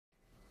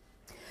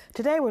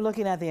Today we're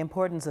looking at the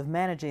importance of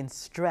managing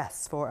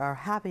stress for our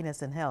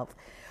happiness and health.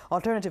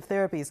 Alternative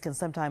therapies can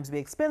sometimes be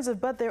expensive,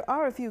 but there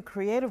are a few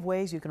creative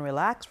ways you can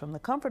relax from the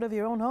comfort of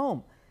your own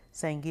home.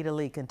 Sangeeta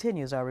Lee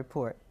continues our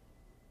report.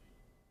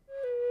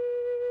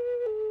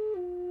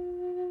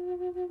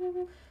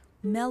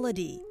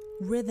 Melody,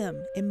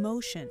 rhythm,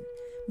 emotion.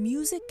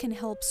 Music can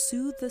help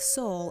soothe the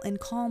soul and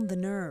calm the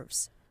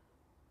nerves.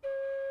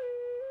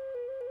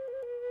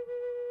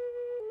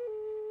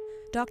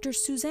 Dr.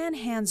 Suzanne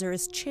Hanser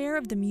is chair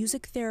of the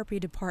music therapy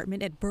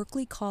department at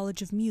Berklee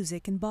College of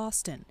Music in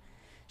Boston.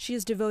 She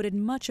has devoted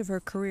much of her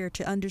career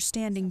to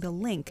understanding the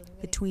link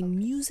between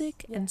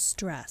music and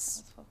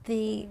stress.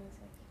 The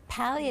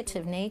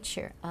palliative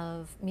nature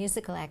of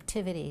musical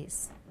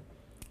activities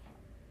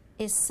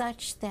is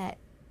such that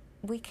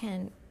we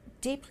can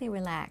deeply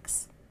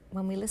relax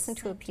when we listen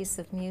to a piece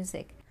of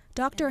music.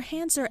 Dr.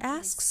 Hanser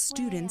asks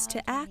students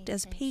to act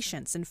as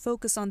patients and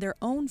focus on their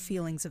own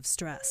feelings of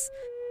stress.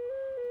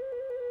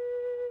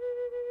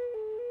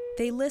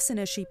 They listen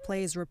as she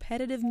plays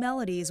repetitive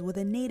melodies with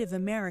a Native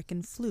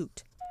American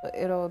flute.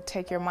 It'll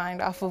take your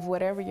mind off of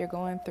whatever you're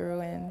going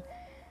through and,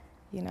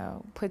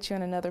 put you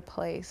in another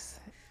place.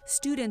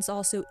 Students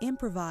also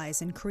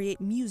improvise and create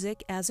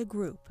music as a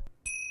group.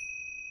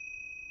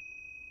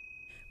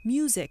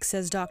 Music,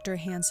 says Dr.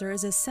 Hanser,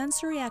 is a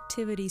sensory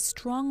activity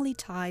strongly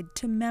tied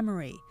to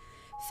memory.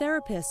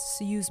 Therapists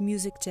use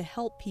music to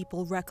help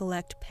people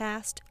recollect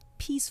past,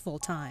 peaceful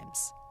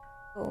times.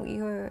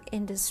 You're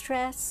in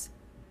distress,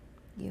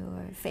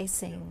 you're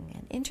facing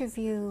an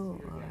interview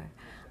or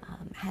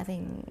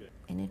having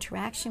an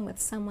interaction with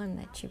someone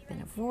that you've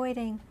been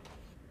avoiding.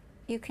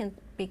 You can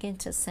begin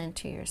to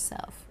center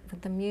yourself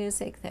with the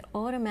music that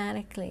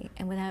automatically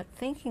and without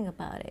thinking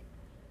about it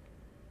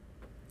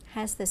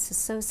has this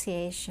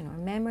association or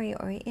memory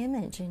or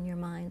image in your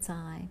mind's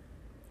eye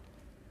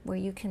where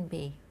you can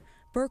be.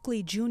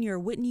 Berklee junior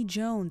Whitney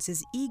Jones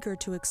is eager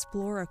to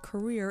explore a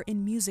career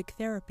in music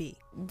therapy.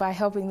 By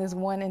helping this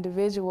one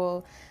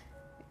individual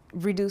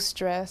reduce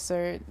stress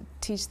or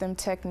teach them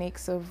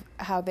techniques of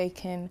how they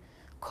can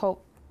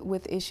cope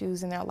with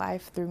issues in their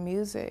life through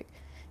music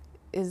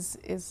is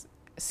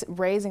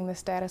raising the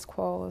status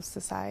quo of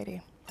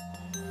society.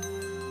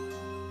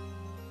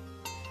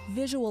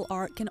 Visual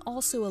art can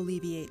also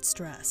alleviate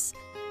stress.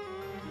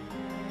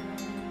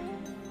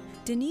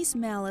 Denise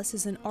Malice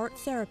is an art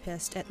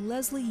therapist at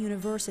Lesley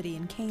University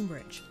in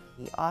Cambridge.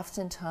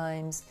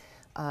 Oftentimes,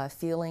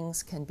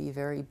 feelings can be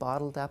very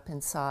bottled up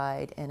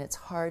inside, and it's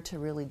hard to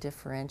really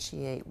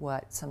differentiate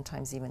what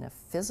sometimes even a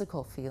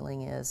physical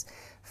feeling is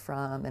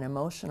from an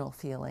emotional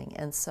feeling.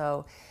 And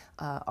so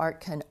art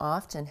can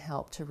often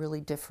help to really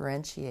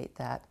differentiate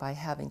that by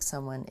having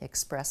someone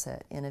express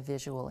it in a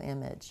visual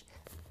image.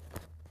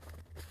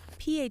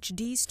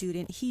 PhD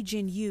student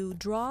Hee-Jin Yu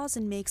draws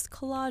and makes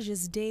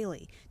collages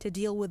daily to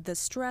deal with the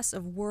stress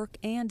of work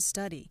and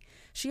study.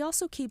 She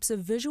also keeps a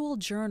visual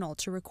journal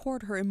to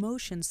record her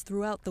emotions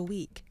throughout the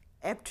week.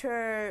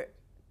 After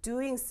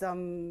doing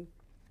some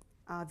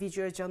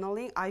visual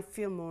journaling, I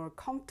feel more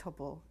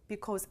comfortable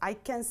because I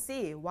can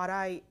see what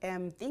I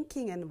am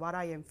thinking and what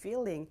I am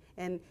feeling,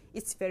 and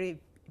it's very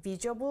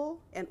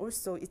visible and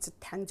also it's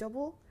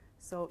tangible,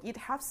 so it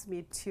helps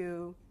me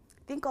to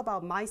think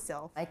about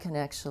myself. I can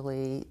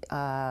actually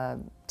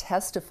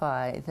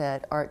testify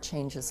that art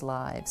changes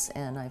lives,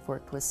 and I've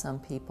worked with some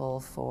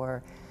people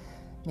for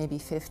maybe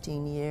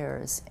 15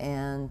 years,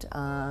 and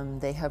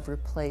they have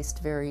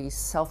replaced very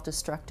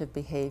self-destructive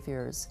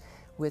behaviors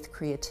with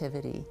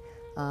creativity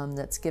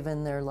that's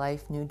given their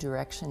life new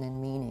direction and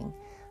meaning,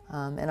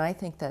 and I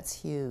think that's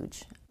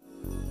huge.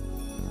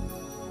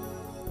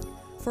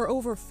 For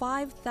over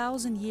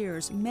 5,000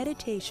 years,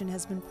 meditation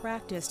has been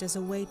practiced as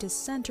a way to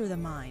center the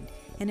mind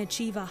and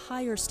achieve a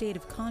higher state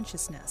of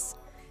consciousness.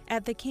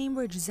 At the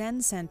Cambridge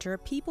Zen Center,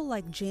 people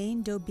like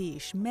Jane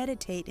Dobish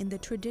meditate in the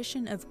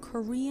tradition of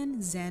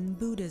Korean Zen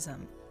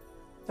Buddhism.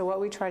 So what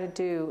we try to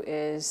do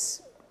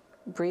is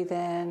breathe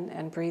in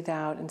and breathe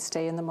out and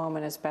stay in the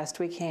moment as best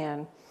we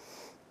can.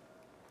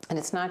 And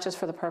it's not just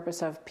for the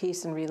purpose of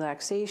peace and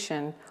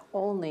relaxation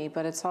only,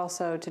 but it's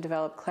also to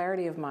develop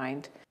clarity of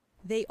mind.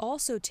 They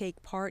also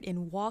take part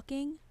in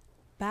walking,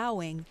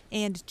 bowing,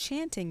 and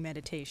chanting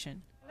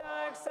meditation.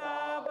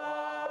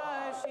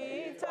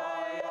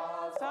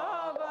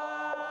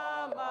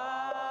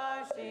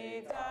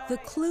 The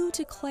clue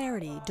to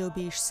clarity,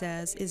 Dobish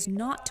says, is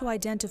not to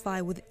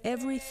identify with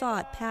every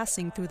thought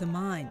passing through the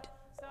mind.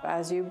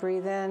 As you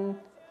breathe in,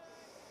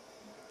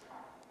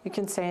 you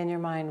can say in your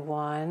mind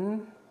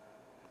 1,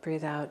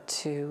 breathe out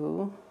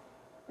 2,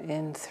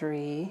 in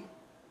 3,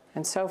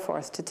 and so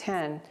forth to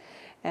 10.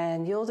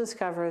 And you'll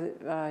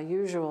discover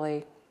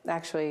usually,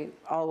 actually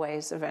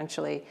always,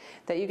 eventually,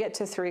 that you get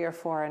to 3 or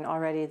 4 and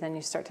already then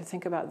you start to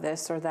think about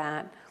this or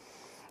that.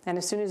 And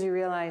as soon as you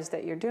realize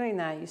that you're doing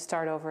that, you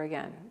start over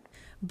again.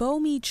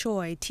 Bo-Mi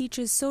Choi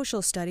teaches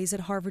social studies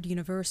at Harvard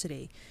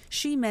University.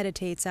 She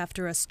meditates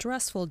after a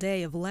stressful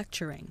day of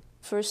lecturing.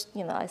 First,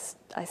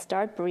 I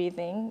start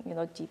breathing,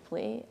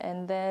 deeply,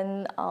 and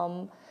then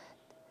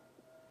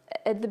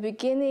at the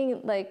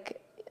beginning,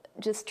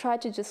 just try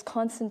to just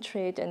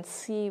concentrate and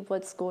see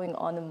what's going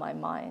on in my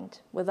mind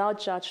without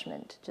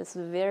judgment, just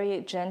a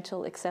very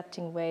gentle,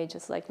 accepting way,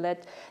 just like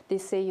they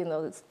say, you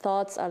know,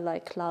 thoughts are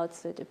like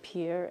clouds that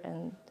appear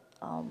and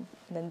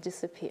then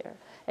disappear,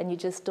 and you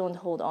just don't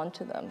hold on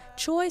to them.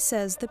 Choi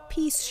says the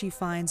peace she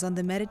finds on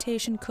the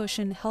meditation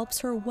cushion helps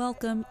her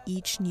welcome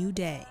each new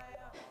day.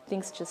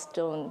 Things just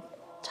don't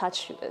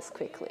touch you as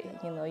quickly.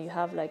 You know, you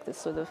have like this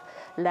sort of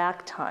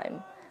lag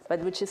time, but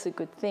which is a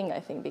good thing, I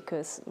think,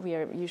 because we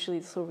are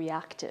usually so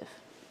reactive.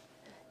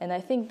 And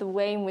I think the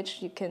way in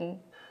which you can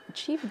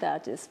achieve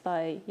that is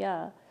by,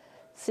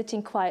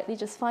 sitting quietly,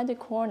 just find a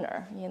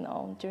corner, you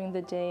know, during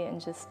the day and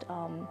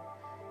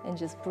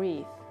just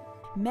breathe.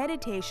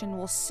 Meditation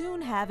will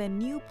soon have a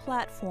new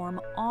platform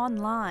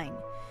online.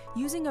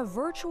 Using a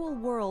virtual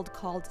world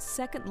called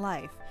Second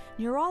Life,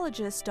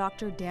 neurologist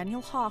Dr.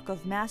 Daniel Hawk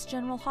of Mass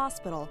General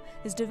Hospital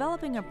is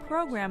developing a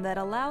program that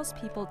allows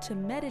people to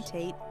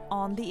meditate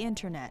on the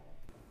internet.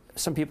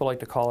 Some people like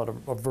to call it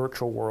a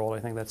virtual world.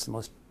 I think that's the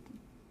most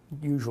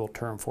usual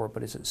term for it,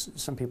 but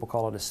some people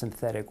call it a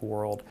synthetic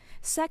world.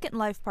 Second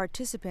Life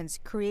participants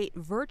create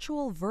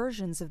virtual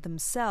versions of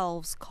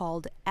themselves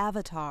called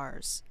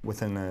avatars.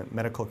 Within the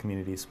medical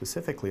community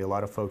specifically, a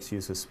lot of folks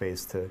use this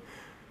space to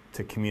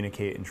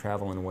communicate and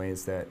travel in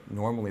ways that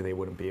normally they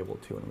wouldn't be able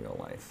to in real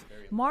life.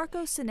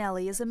 Marco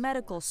Sinelli is a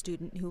medical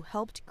student who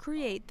helped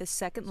create the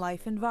Second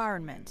Life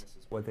environment.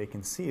 What they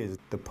can see is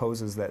the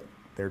poses that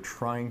they're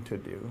trying to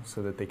do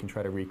so that they can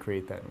try to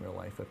recreate that in real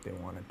life if they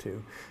wanted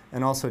to.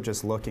 And also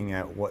just looking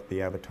at what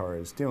the avatar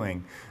is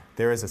doing,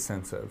 there is a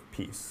sense of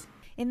peace.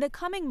 In the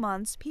coming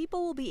months,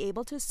 people will be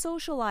able to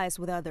socialize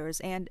with others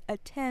and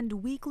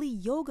attend weekly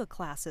yoga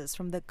classes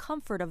from the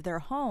comfort of their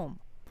home.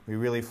 We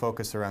really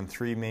focus around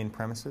three main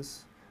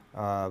premises.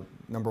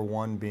 Number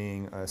one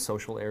being a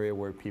social area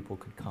where people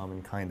could come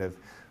and kind of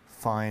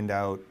find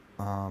out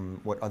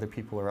what other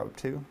people are up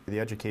to. The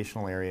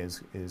educational area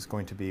is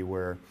going to be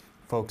where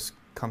folks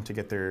come to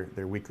get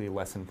their weekly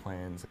lesson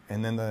plans.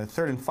 And then the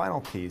third and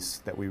final piece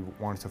that we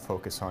wanted to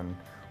focus on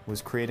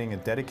was creating a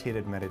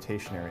dedicated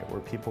meditation area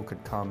where people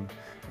could come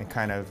and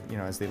kind of, you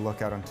know, as they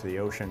look out onto the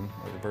ocean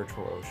or the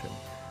virtual ocean,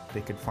 they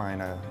could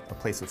find a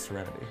place of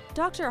serenity.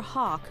 Dr.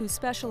 Hawk, who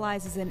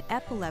specializes in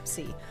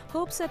epilepsy,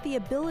 hopes that the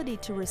ability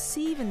to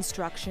receive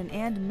instruction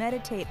and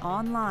meditate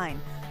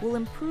online will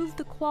improve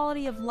the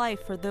quality of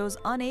life for those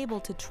unable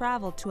to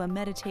travel to a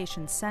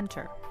meditation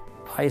center.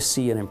 I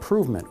see an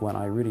improvement when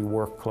I really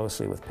work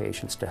closely with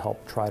patients to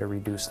help try to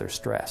reduce their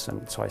stress,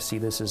 and so I see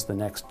this as the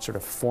next sort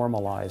of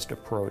formalized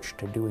approach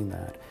to doing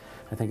that.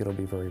 I think it'll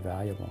be very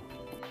valuable.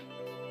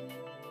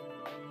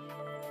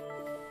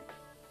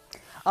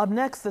 Up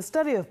next, the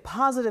study of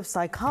positive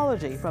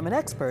psychology from an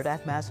expert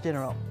at Mass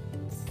General.